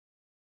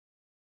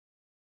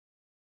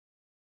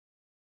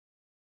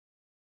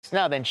Yes.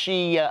 Now then,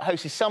 she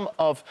hosted some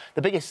of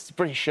the biggest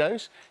British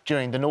shows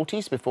during the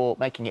noughties before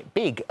making it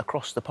big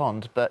across the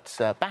pond. But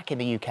back in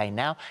the UK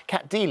now,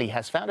 Cat Deeley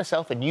has found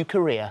herself a new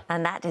career.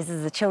 And that is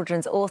as a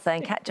children's author.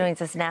 And Cat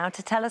joins us now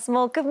to tell us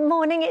more. Good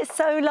morning. It's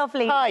so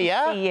lovely to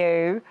see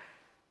you.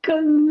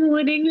 Good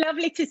morning.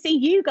 Lovely to see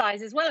you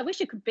guys as well. I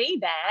wish I could be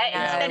there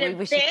instead of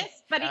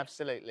this. But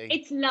absolutely.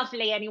 It's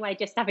lovely anyway,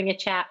 just having a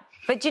chat.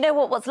 But do you know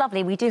what's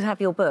lovely? We do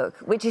have your book,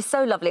 which is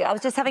so lovely. I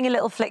was just having a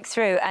little flick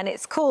through, and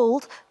it's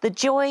called The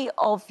Joy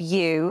of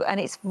You,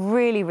 and it's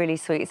really, really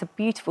sweet. It's a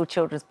beautiful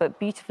children's book,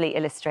 beautifully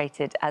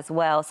illustrated as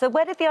well. So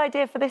where did the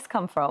idea for this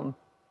come from?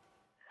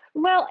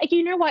 Well,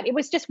 you know what? It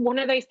was just one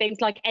of those things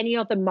like any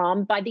other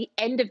mum. By the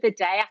end of the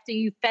day, after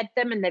you've fed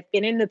them and they've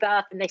been in the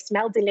bath and they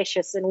smell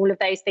delicious and all of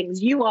those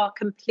things, you are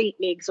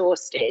completely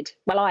exhausted.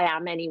 Well, I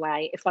am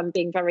anyway, if I'm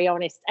being very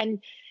honest.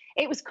 And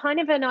it was kind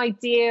of an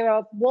idea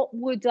of what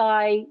would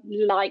I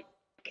like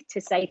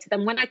to say to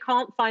them when I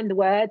can't find the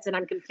words and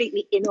I'm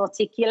completely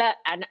inarticulate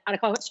and I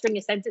can't string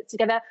a sentence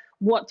together.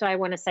 What do I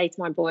want to say to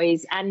my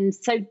boys? And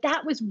so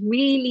that was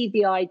really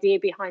the idea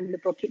behind the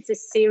book. It's a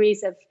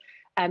series of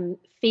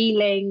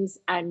feelings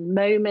and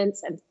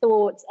moments and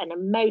thoughts and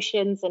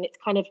emotions, and it's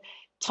kind of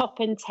top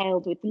and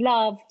tailed with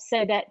love,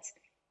 so that,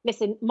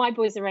 listen, my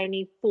boys are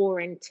only 4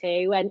 and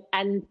 2,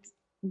 and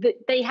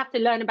they have to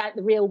learn about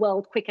the real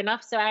world quick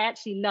enough. So I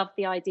actually love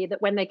the idea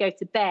that when they go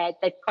to bed,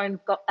 they've kind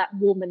of got that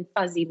warm and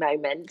fuzzy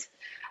moment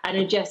and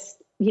are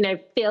just, you know,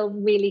 feel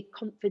really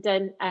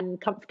confident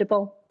and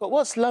comfortable. But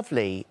what's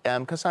lovely,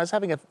 because I was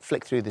having a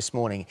flick through this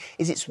morning,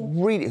 is it's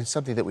really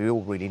something that we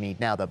all really need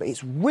now, though, but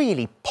it's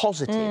really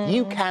positive.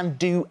 You can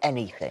do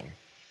anything.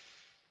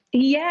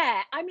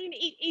 Yeah, I mean,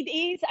 it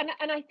is,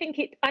 and I think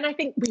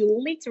we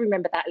all need to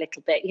remember that a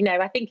little bit. You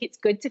know, I think it's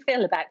good to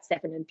feel about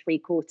 7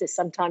 3/4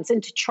 sometimes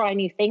and to try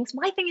new things.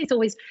 My thing is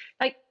always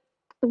like,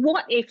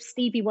 what if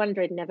Stevie Wonder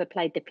had never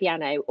played the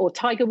piano, or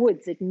Tiger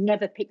Woods had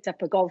never picked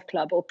up a golf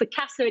club, or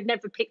Picasso had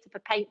never picked up a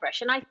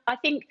paintbrush? And I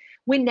think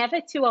we're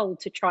never too old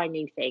to try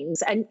new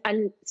things.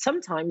 And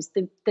sometimes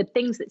the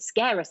things that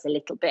scare us a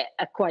little bit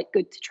are quite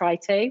good to try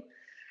too.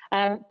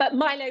 But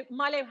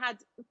Milo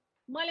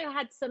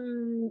had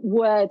some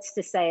words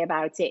to say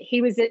about it.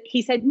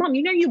 He said, "Mum,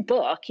 you know your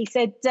book?" He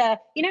said,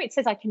 "You know, it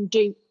says I can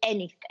do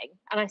anything."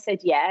 And I said,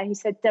 "Yeah." He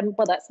said,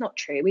 "Well, that's not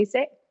true, is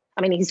it?"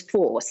 I mean, he's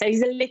 4, so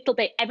he's a little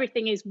bit,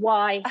 everything is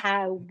why,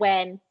 how,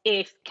 when,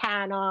 if,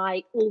 can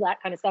I, all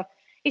that kind of stuff.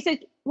 He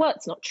said, "Well,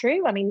 it's not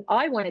true. I mean,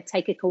 I want to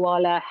take a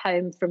koala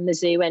home from the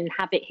zoo and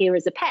have it here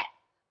as a pet."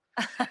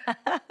 And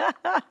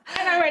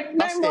I went,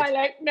 "No,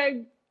 Milo,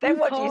 no, then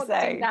what do you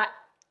say? Do that.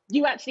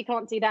 You actually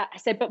can't do that." I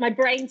said, but my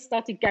brain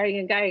started going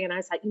and going. And I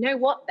was like, you know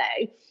what,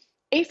 though?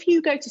 If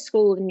you go to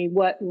school and you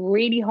work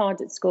really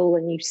hard at school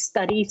and you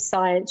study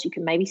science, you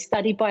can maybe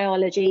study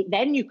biology,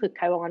 then you could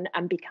go on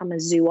and become a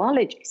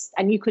zoologist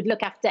and you could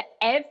look after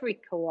every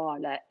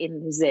koala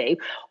in the zoo.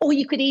 Or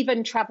you could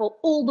even travel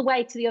all the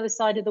way to the other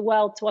side of the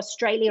world to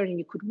Australia and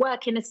you could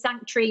work in a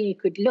sanctuary and you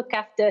could look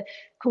after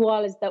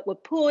koalas that were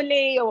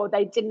poorly or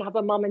they didn't have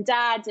a mum and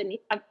dad. And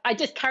I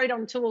just carried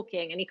on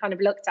talking and he kind of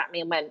looked at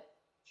me and went,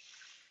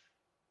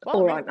 well,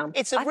 all right, Mum.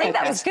 I think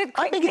that was good.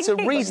 I think it's a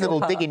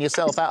reasonable digging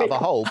yourself out of a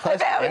hole.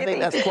 Personally, I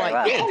think that's quite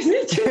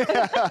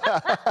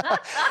good.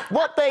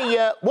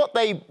 What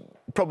they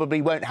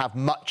probably won't have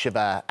much of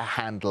a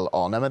handle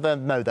on. I mean, they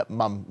know that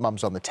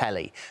mum's on the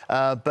telly,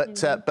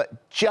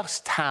 but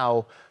just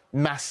how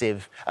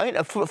massive. I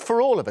mean,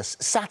 for all of us,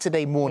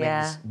 Saturday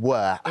mornings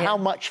were. How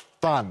much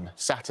fun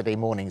Saturday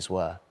mornings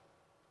were.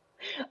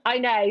 I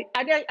know,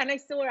 and I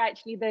saw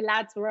actually the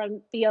lads were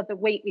on the other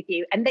week with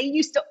you, and they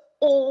used to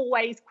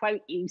always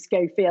quote you,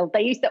 Schofield.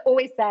 They used to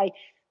always say,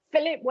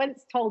 "Phillip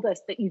once told us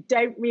that you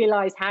don't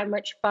realise how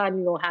much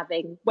fun you're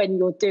having when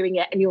you're doing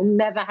it, and you'll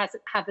never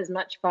have as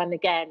much fun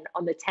again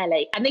on the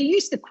telly." And they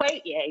used to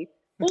quote you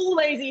all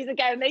those years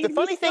ago. And the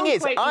funny thing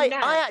is,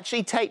 I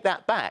actually take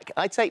that back.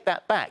 I take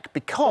that back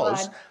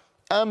because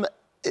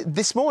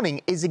this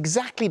morning is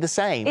exactly the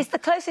same. It's the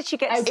closest you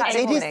get to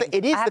Saturday mornings.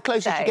 It is the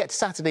closest you get to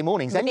Saturday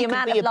mornings. Then you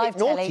can be a bit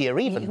naughtier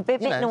even. You can be a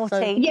bit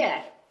naughty.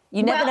 Yeah.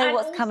 You never know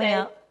what's coming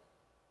up.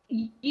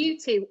 You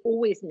two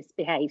always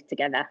misbehave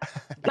together.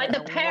 Like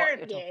the pair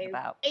of you,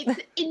 it's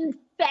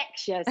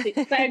infectious.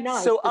 It's so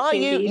nice. So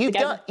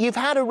you've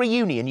had a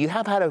reunion. You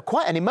have had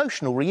quite an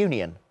emotional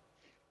reunion.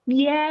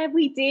 Yeah,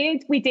 we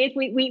did.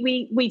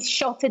 We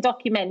shot a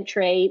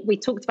documentary. We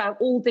talked about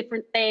all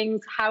different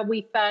things, how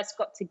we first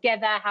got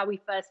together, how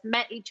we first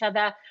met each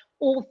other,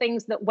 all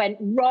things that went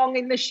wrong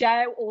in the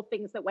show, all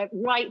things that went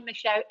right in the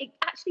show. It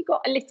actually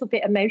got a little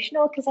bit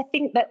emotional because I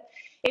think that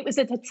it was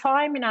at a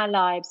time in our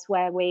lives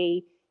where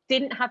we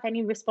didn't have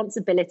any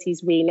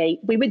responsibilities, really.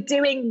 We were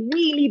doing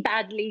really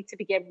badly to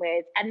begin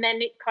with, and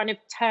then it kind of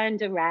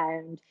turned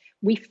around.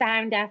 We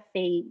found our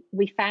feet,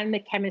 we found the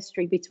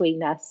chemistry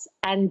between us,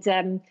 and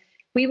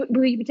we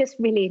were just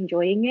really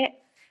enjoying it.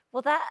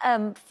 Well,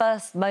 that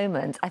first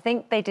moment, I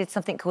think they did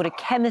something called a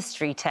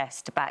chemistry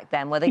test back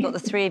then, where they got the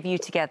three of you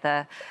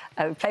together.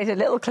 We played a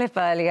little clip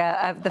earlier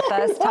of the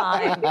first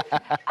time,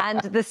 and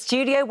the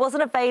studio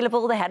wasn't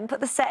available. They hadn't put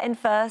the set in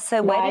first.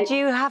 So where did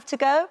you have to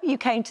go? You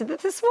came to the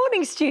This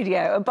Morning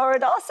studio and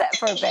borrowed our set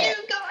for a bit.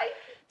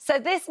 So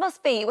this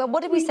must be, well,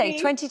 what did we say,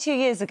 22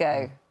 years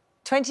ago?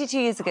 22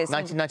 years ago.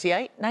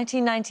 1998?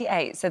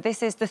 1998. So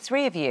this is the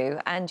three of you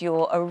and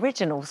your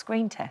original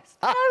screen test.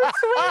 Oh,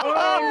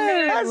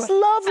 sweet! That's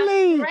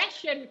lovely! A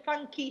fresh and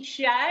funky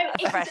show.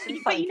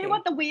 But you know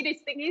what the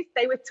weirdest thing is?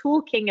 They were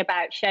talking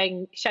about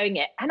showing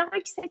it. And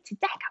I said to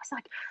Dec, I was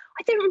like,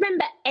 I don't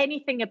remember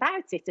anything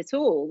about it at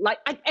all. Like,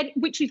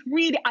 which is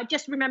really, I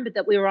just remembered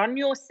that we were on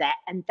your set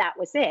and that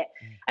was it.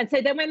 And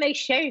so then when they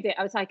showed it,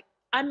 I was like,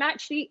 I'm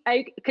actually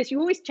okay, because you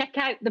always check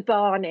out the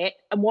barnet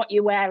and what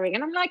you're wearing.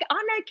 And I'm like,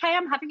 I'm okay.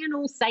 I'm having an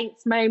All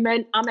Saints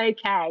moment. I'm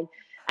okay.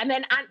 And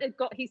then Ant had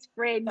got his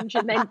fringe,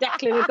 and then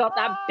Declan had got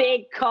that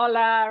big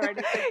collar.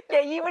 And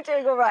yeah, you were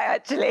doing all right,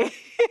 actually.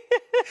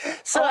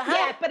 So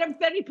yeah, but I'm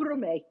very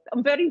brummy.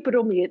 I'm very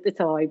brummy at the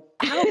time.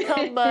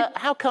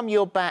 How come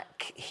you're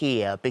back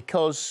here?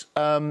 Because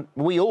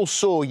we all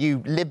saw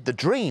you live the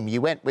dream.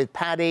 You went with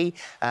Paddy,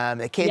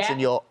 the kids,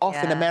 and you're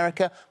off in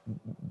America.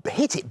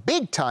 Hit it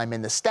big time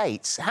in the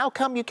States. How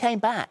come you came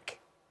back?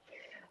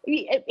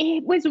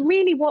 It was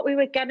really what we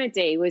were going to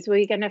do, was we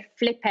were going to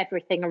flip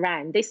everything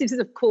around. This is,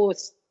 of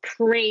course,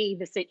 pre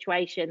the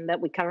situation that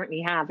we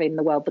currently have in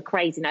the world, the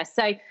craziness.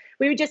 So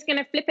we were just going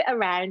to flip it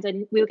around,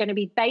 and we were going to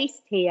be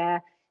based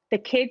here. The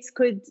kids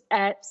could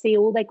see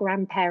all their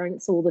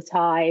grandparents all the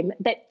time.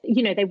 That,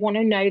 you know, they want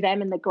to know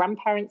them, and the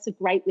grandparents are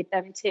great with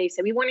them too.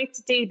 So we wanted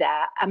to do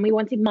that, and we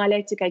wanted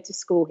Milo to go to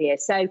school here.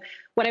 So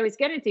what I was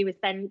going to do was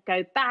then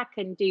go back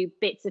and do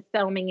bits of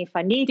filming if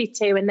I needed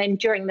to. And then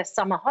during the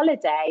summer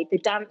holiday, the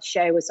dance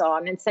show was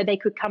on, and so they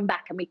could come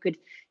back and we could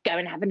go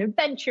and have an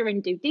adventure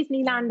and do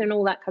Disneyland and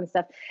all that kind of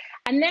stuff.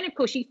 And then, of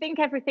course, you think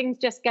everything's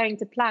just going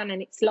to plan,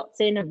 and it slots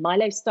in, and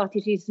Milo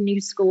started his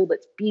new school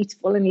that's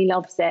beautiful and he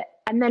loves it.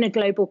 And then a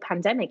global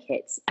pandemic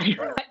hits. And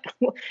you're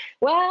like,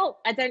 well,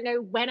 I don't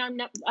know when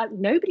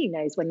nobody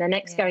knows when they're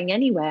next going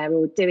anywhere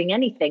or doing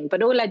anything.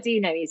 But all I do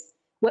know is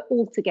we're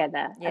all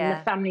together and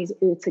the family's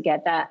all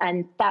together.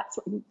 And that's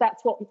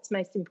what's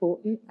most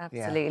important.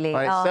 Absolutely.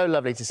 Yeah. Well, it's so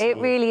lovely to see you. It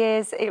really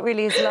is. It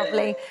really is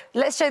lovely.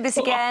 Let's show this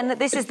again.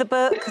 This is the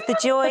book, The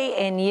Joy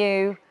in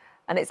You.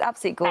 And it's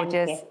absolutely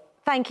gorgeous.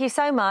 Thank you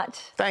so much.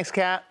 Thanks,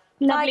 Cat.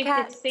 Lovely Bye,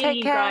 Cat. to see Take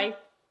you care. guys.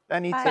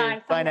 And you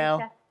too. Bye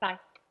now.